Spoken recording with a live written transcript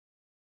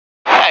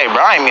bro,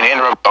 I ain't mean to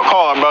interrupt your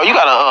call, bro. You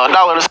got a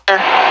dollar to spare?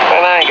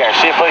 Man, I ain't got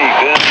shit for you,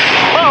 good.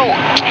 Bro,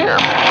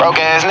 here, broke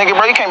ass nigga,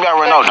 bro. You can't be out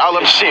with no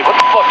dollar. Shit, what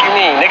the fuck you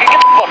mean, nigga?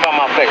 Get the fuck out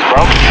my face,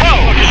 bro. Bro,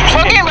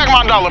 so give me back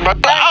my dollar, bro.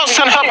 I was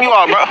trying to help you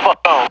out, bro.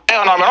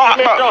 Hell no, man.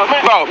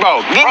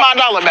 Bro, give my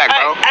dollar back,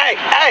 bro. Hey.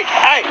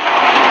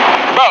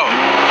 Bro.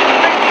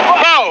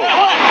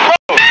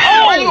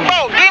 Where you,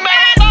 bro? Give me back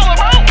my dollar,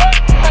 bro.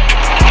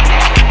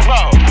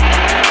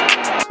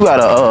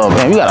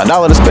 You got a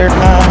dollar to spare?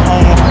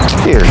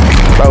 Here,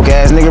 broke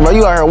ass nigga, bro.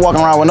 You out here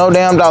walking around with no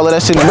damn dollar.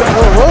 That shit,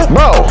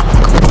 bro.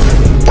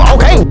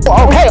 Okay,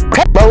 bro.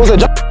 It was a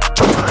joke.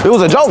 It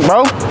was a joke,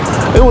 bro.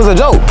 It was a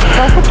joke.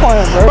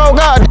 Bro,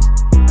 God.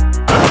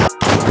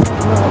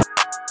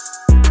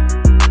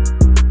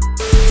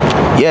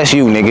 Yes,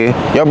 you, nigga.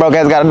 Your broke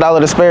ass got a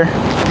dollar to spare?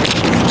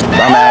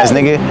 Dumb ass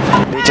nigga.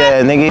 Bitch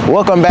ass nigga.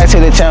 Welcome back to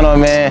the channel,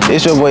 man.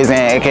 It's your boy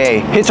Zan, aka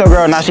hit your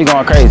girl, now she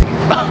going crazy.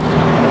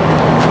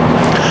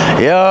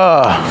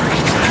 Yeah.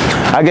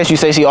 I guess you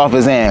say she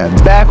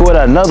OffAXan. Back with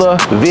another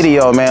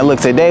video, man. Look,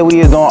 today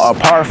we is doing a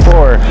part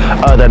 4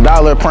 of the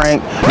dollar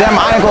prank. Damn,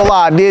 I ain't gonna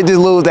lie, I did just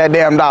lose that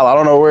damn dollar. I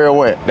don't know where it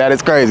went. That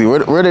is crazy.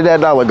 Where did that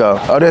dollar go?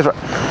 Oh, this.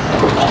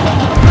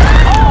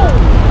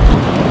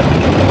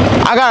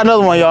 I got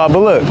another one, y'all, but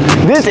look,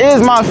 this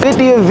is my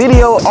 50th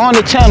video on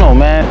the channel,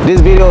 man.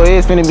 This video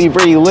is finna be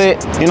pretty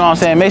lit. You know what I'm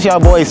saying? Make sure y'all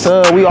boys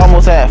sub. We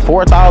almost at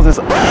 4,000.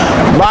 Bro,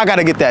 I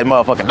gotta get that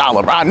motherfucking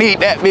dollar, bro. I need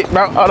that bitch,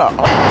 bro. Hold up.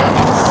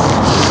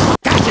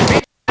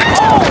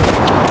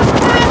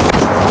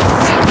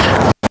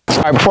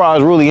 All right, before I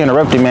was really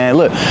interrupted, man,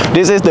 look,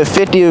 this is the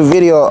 50th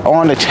video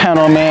on the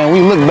channel, man. We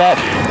look back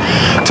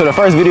to the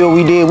first video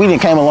we did. We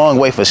didn't came a long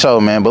way for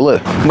sure, man. But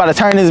look, I'm about to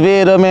turn this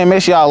vid up, man.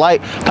 Make sure y'all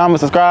like, comment,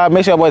 subscribe.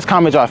 Make sure y'all boys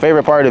comment your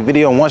favorite part of the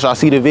video. And once y'all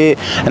see the vid,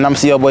 and I'm gonna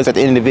see y'all boys at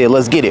the end of the vid.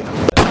 Let's get it.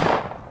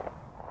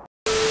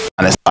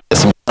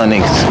 Some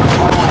niggas.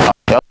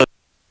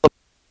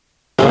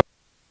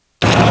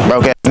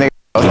 Broke ass nigga.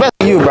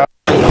 Especially you, bro.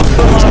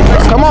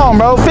 Come on,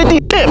 bro. 50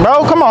 cent,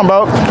 bro. Come on,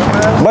 bro.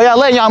 But y'all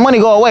letting y'all money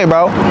go away,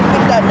 bro. Who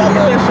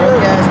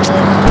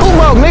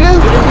broke, nigga?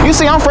 You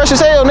see I'm fresh as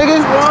hell,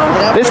 nigga.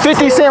 It's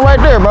 50 cent right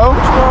there, bro.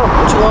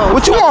 What you want?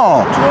 What you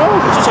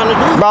trying to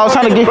do? Bro, I was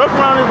trying to get. You know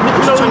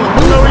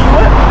where you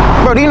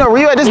at? Bro, do you know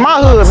where you at? This is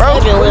my hood, bro.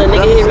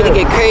 Nigga, it really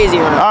get crazy.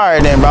 All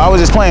right, then, bro. I was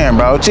just playing,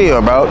 bro.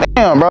 Chill, bro.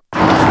 Damn, bro.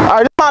 All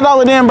right, this my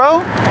dollar then, bro. All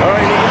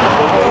right, nigga.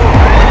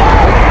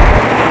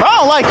 I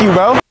don't like you,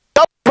 bro.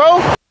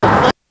 Bro.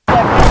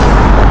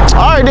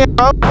 All right, then,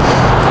 bro.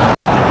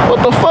 What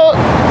the fuck?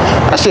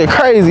 That shit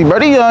crazy, bro.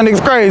 These young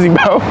niggas crazy,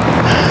 bro.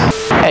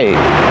 Hey,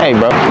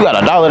 bro. You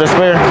got a dollar to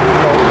spare?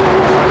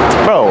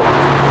 Bro,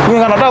 you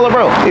ain't got no dollar,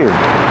 bro. Here,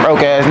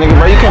 broke ass nigga,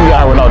 bro. You can't be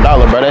out here with no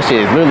dollar, bro. That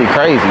shit is really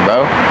crazy,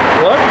 bro.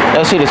 What?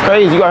 That shit is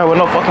crazy. You out here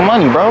with no fucking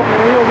money, bro. Man,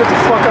 you don't get the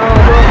fuck out,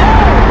 bro.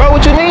 Bro,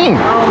 what you mean?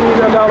 I don't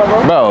need that dollar,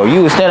 bro. Bro,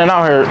 you was standing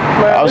out here.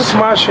 Man, this is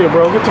my shit,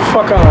 bro. Get the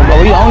fuck out,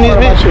 Bro, you own this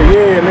bitch?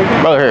 Yeah,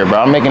 nigga. Bro, here,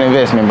 bro. I'm making an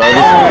investment, bro.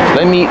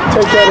 Let me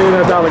take that in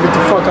that dollar. Get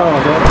the fuck out,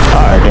 bro.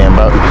 All right, then,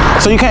 bro.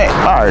 So you can't.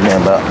 All right,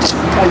 then, bro.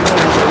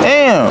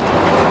 Damn.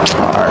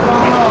 All right.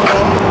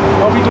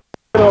 Don't be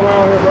doing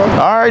around here, bro.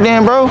 All right,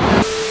 then, bro.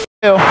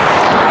 Got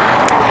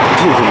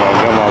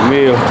my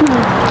meal.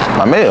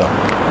 My meal?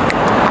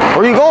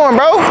 Where you going,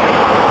 bro?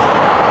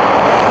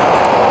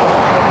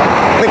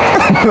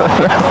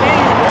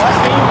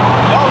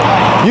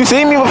 You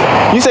see me?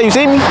 You say you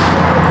see me?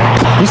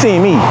 You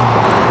seen me?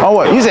 Oh,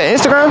 what? You said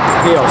Instagram?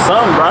 Yeah,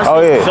 something, bro.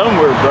 Oh, yeah.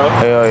 Somewhere, bro.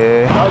 Hell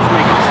yeah. I was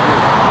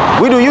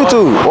making We do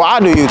YouTube. Well, I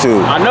do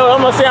YouTube. I know.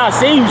 I'm gonna say I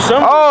seen you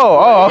somewhere.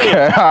 Oh,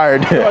 okay. All right.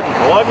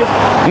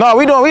 No,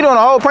 we doing a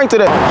whole prank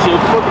today. Shit,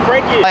 what the fuck the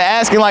prank is? Like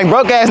asking like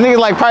broke ass niggas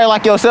like probably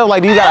like yourself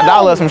like do you got a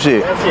dollar or some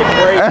shit? That shit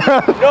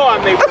crazy. No, I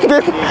make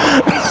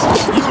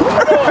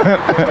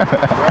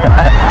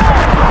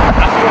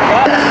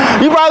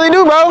You probably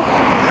do, bro.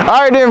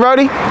 All right then,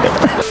 Brody.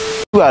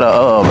 You got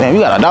a man, you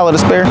got a dollar to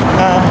spare?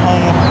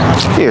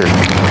 Here,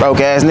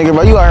 broke ass nigga,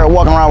 bro. You out here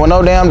walking around with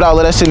no damn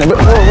dollar. That shit in the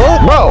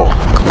bro.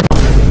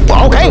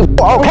 Okay,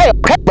 bro.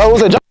 It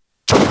was a joke.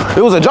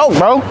 It was a joke,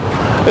 bro.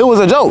 It was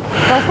a joke.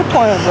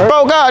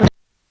 Bro, God.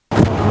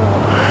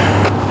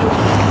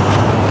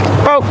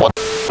 Bro, what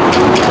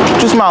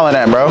you smiling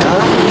at, bro?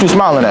 What you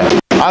smiling at?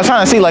 I was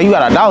trying to see like you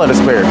got a dollar to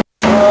spare.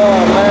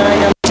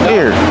 man.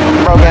 Here,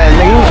 broke ass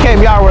nigga. You can't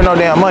be out with no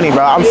damn money,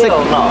 bro. I'm sick.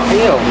 Hell no,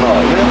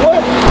 man.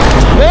 What?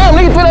 Damn,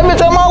 nigga, put that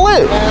bitch on my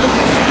lip. Man,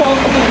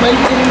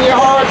 making me a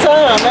hard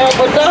time, man.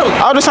 But dollar.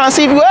 I was just trying to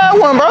see if you had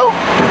one, bro.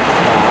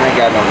 I ain't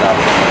got no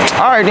dollar.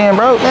 All right, then,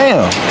 bro.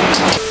 Damn.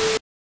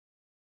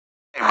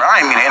 Hey, bro,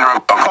 I ain't mean to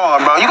interrupt your call,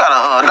 bro. You got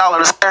a dollar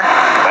to spare?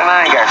 Man,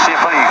 I ain't got shit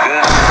for you,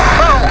 good.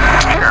 Bro,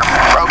 here,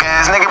 broke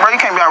ass nigga, bro. You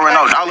can't be out with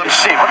no dollar.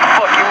 Shit, what the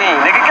fuck you mean,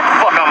 nigga? Get the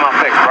fuck out my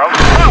face, bro.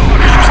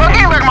 So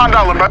give me back my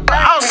dollar, bro.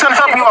 I was trying to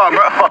help you out,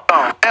 bro.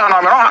 Hell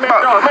no, man.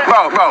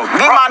 Bro,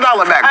 give my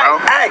dollar back, bro.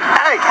 Hey.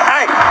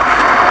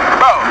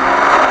 Bro,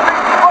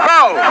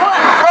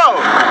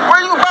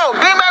 where you, bro?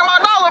 Give me back my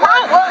dollar, bro.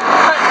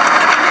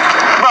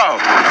 Bro.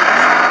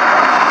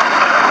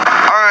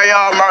 All right,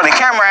 y'all, bro. The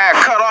camera had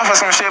cut off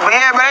for some shit. But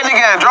yeah, bro, that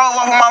nigga drove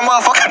off with my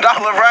motherfucking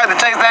dollar, bro. I had to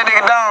chase that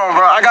nigga down,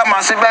 bro. I got my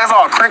shit bags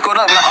all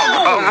crinkled up now,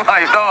 bro. I'm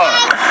like, dog.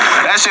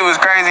 That shit was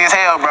crazy as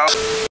hell, bro.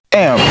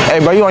 Damn, hey,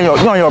 bro, you on your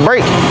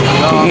break?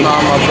 No, I'm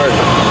on my break.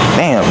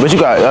 Damn, but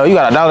you got $1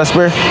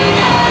 spare?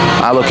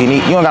 I look, you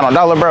don't got no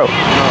dollar, bro.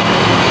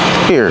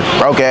 Here,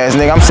 broke ass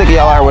nigga. I'm sick of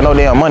y'all out here with no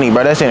damn money,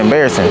 bro. That shit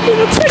embarrassing.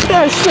 Take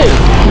that shit.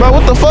 Bro,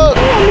 what the fuck?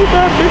 You don't need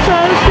that bitch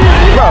ass shit.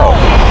 Bro.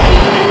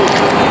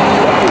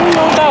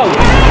 No dollar.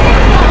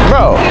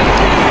 Bro.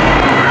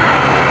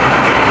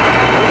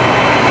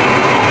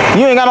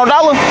 You ain't got no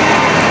dollar?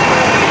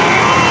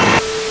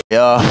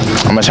 Yeah,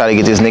 I'm gonna try to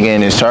get this nigga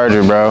in his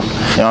charger, bro. You know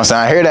what I'm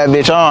saying? I hear that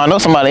bitch on. I know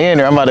somebody in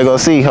there. I'm about to go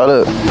see. Hold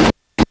up.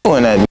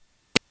 Doing that.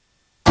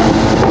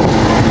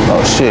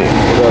 Oh shit.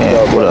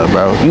 What up,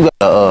 bro? You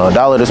got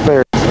 $1 to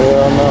spare?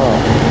 Hell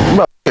no.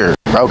 Bro, here,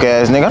 broke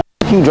ass nigga.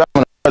 You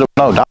driving with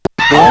no dollar?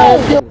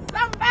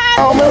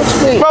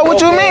 Bro, what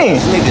you mean?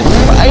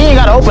 You ain't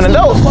gotta open the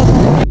door.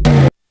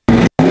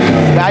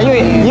 Nah, you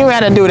ain't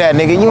had to do that,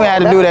 nigga. You ain't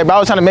had to do that, bro. I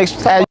was trying to make sure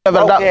you have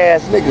a dollar.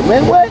 Ass nigga,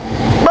 man, what?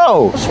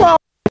 Bro. What's wrong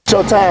with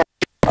your time?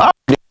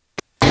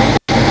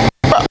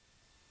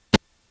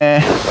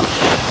 Man,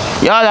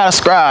 y'all gotta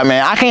subscribe,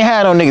 man. I can't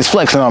have them niggas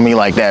flexing on me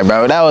like that,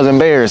 bro. That was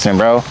embarrassing,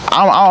 bro.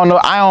 I don't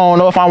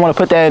know if I want to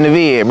put that in the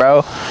vid,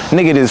 bro.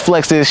 Nigga just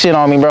flex this shit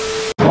on me, bro.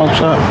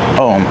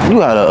 Oh, you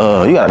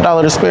got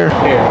 $1 to spare?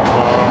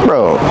 Yeah.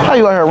 Bro, how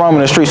you out here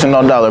roaming the streets with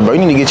no dollar, bro?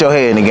 You need to get your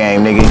head in the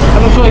game, nigga. How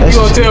the fuck you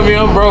gonna tell me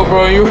I'm broke,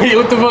 bro?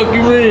 What the fuck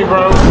you mean,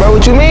 bro? Bro,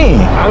 what you mean?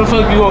 How the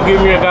fuck you gonna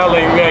give me $1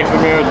 and you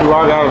asking me to do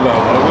all that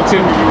 $1? What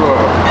tell me you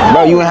are?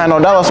 Bro, you ain't had no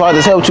dollar, so I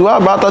just helped you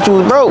out, bro. I thought you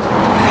was broke.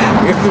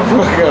 Get the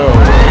fuck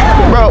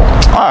out. Bro,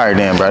 alright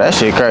then, bro. That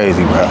shit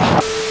crazy, bro.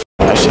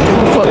 That shit.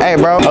 Hey,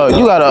 bro,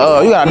 you got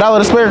 $1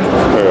 to spare?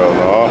 Hell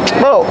no.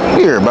 Bro,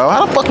 here, bro.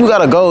 How the fuck you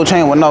got a gold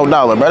chain with no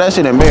dollar, bro? That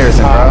shit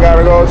embarrassing, bro. I got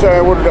a gold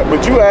chain with it,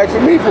 but you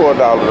asking me for $1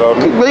 though.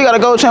 Bro, you got a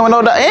gold chain with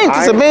no dollar. Ain't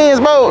this a Benz,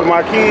 bro? For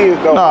my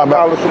kids though. Nah,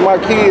 bro. $1 for my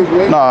kids,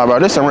 man. Nah, bro.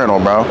 This a rental,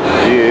 bro.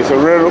 Yeah, it's a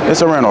rental.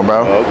 It's a rental,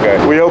 bro. Okay.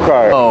 Where your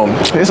car?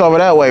 It's over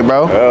that way,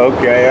 bro.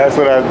 Okay, that's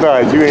what I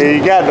thought. You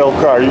ain't got no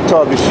car. You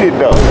talking shit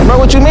though. Bro,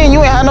 what you mean?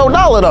 You ain't had no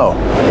dollar though.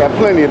 I got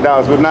plenty of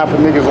dollars, but not for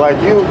niggas like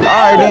you.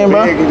 Alright then,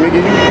 bro.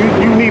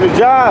 Nigga, you need a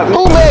job.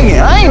 Who begging?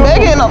 I ain't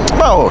begging. No.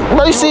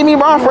 Bro, you see me,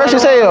 bro? I'm fresh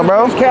as hell,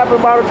 bro. You capping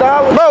about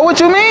 $1? Bro, what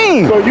you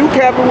mean? So you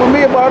capping with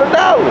me about $1?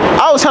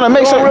 I was trying to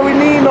make You sure. don't really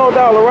need no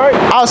dollar, right?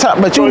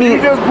 But you So need.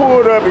 you just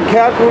pulled up and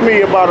capped with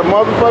me about a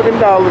motherfucking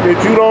 $1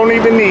 that you don't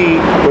even need,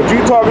 but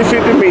you talking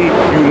shit to me.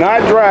 You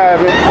not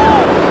driving.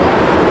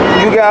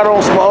 You got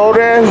on some old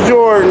ass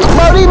Jordans.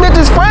 Bro, these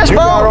bitches fresh, You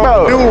got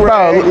bro. on a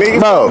do-rag. Niggas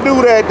don't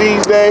do that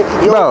these days.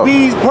 Your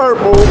bees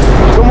purple.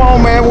 Come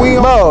on, man.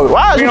 Bro,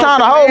 why is you trying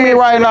to hold me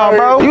right now,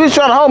 bro? You was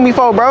trying to hold me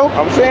for, bro.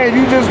 I'm saying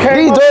you just came.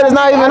 These Jordans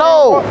not even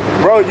old.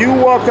 Bro, you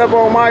walked up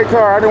on my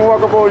car. I didn't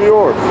walk up on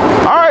yours.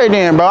 All right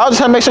then, bro. I was just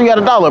trying to make sure you got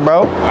 $1,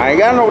 bro. I ain't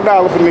got no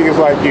 $1 for niggas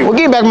like you. Well,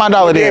 give me back my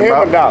 $1 then,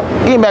 bro. Give him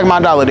 $1. Give me back my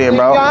 $1 then,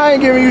 bro. I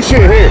ain't giving you shit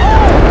here.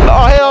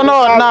 Oh, hell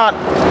no, it's not.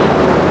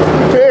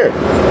 Here.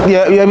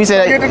 Yeah, he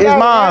said it's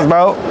mine,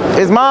 bro.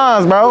 It's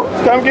mine, bro.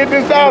 Come get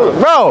this $1.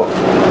 Bro,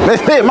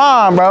 it's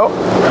mine, bro.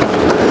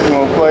 You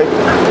wanna play?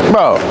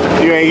 Bro.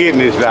 You ain't getting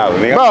this $1,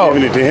 nigga. Bro. I'm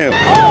giving it to him.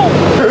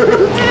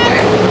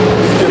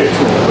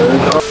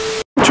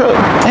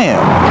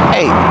 Damn.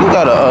 Hey, you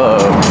got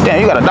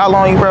 $1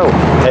 on you, bro?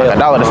 Like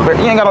 $1 to spare.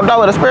 You ain't got no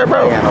 $1 to spare,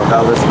 bro? I ain't got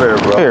no $1 to spare,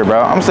 bro. Here,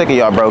 bro. I'm sick of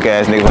y'all broke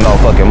ass niggas with no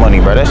fucking money,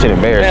 bro. That shit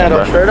embarrassing,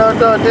 bro. Straight up,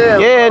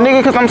 damn. Yeah,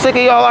 nigga, cause I'm sick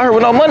of y'all out here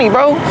with no money,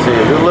 bro.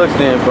 Shit, good looks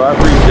then, bro. I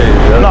appreciate it,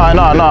 bro.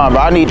 No,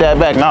 bro. I need that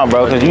back now,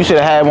 bro. Cause you should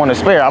have had one to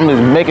spare. I'm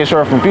just making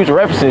sure from future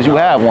references you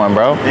have one,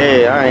 bro.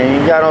 Yeah, I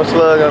ain't got no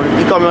slug.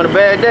 You caught me on a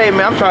bad day,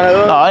 man. I'm trying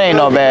to. No, it ain't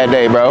no bad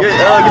day, bro.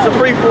 Get some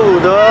free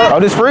food, dog. Oh,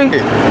 this free?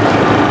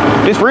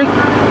 This free?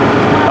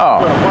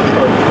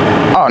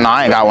 Oh, no,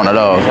 I ain't got one of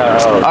those.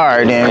 All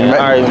right, then. All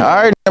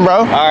right, then, bro.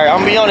 All right, I'm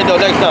gonna be on it, though,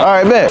 next time. All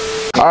right, bet.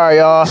 All right,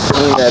 y'all.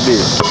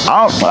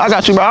 I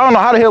got you, bro. I don't know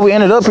how the hell we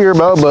ended up here,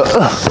 bro, but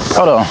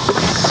hold on.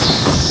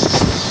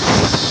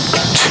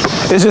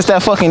 It's just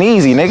that fucking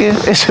easy,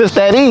 nigga. It's just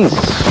that easy.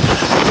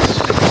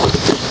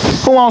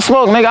 Who won't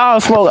smoke, nigga?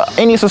 I'll smoke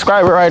any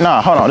subscriber right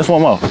now. Hold on, just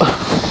one more.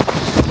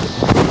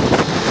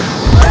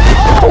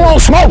 Who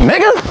won't smoke,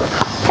 nigga?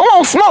 Who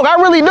won't smoke? I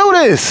really do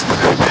this.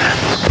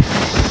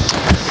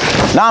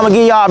 Now I'm gonna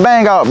give y'all a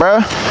bang out,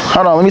 bro.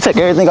 Hold on, let me take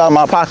everything out of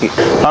my pocket.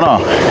 Hold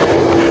on.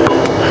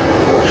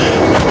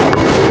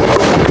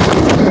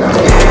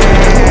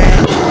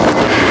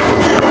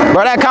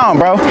 Bro, that count,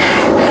 bro.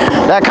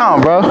 That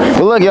count, bro.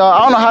 But look, y'all,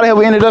 I don't know how the hell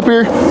we ended up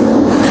here.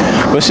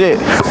 But shit.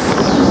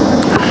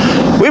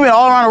 We've been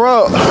all around the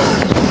road.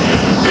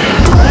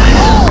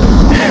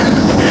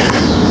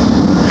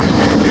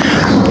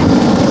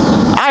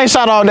 I ain't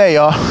shot all day,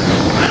 y'all.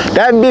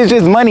 That bitch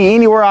is money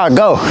anywhere I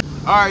go. All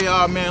right,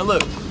 y'all, man,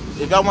 look.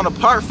 If y'all want a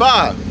part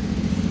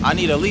 5, I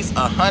need at least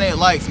 100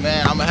 likes,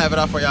 man. I'm gonna have it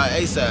out for y'all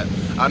ASAP.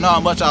 I know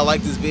how much y'all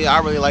like this vid. I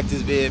really like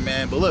this vid,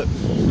 man. But look,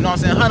 you know what I'm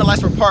saying? 100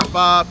 likes for part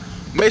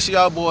 5. Make sure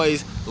y'all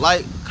boys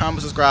like,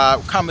 comment,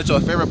 subscribe, comment your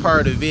favorite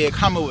part of the vid,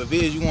 comment what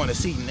vids you want to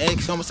see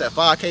next. Almost at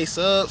 5K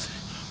subs.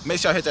 Make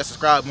sure y'all hit that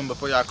subscribe button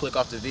before y'all click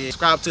off the vid.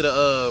 Subscribe to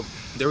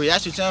the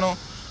reaction channel.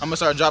 I'm gonna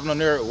start dropping on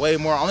there way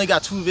more. I only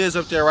got 2 vids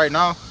up there right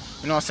now.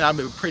 You know what I'm saying? I've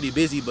been pretty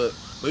busy, but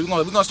we're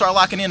gonna start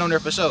locking in on there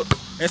for sure.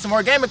 And some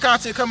more gaming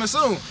content coming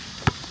soon.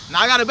 Now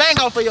I got a bang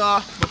out for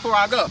y'all before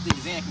I go. I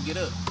think Zan can get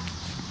up.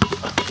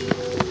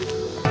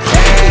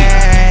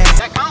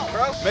 That count,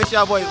 bro. Make sure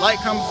y'all boys like,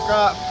 comment,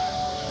 subscribe.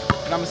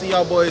 And I'm gonna see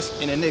y'all boys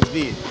in the next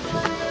vid.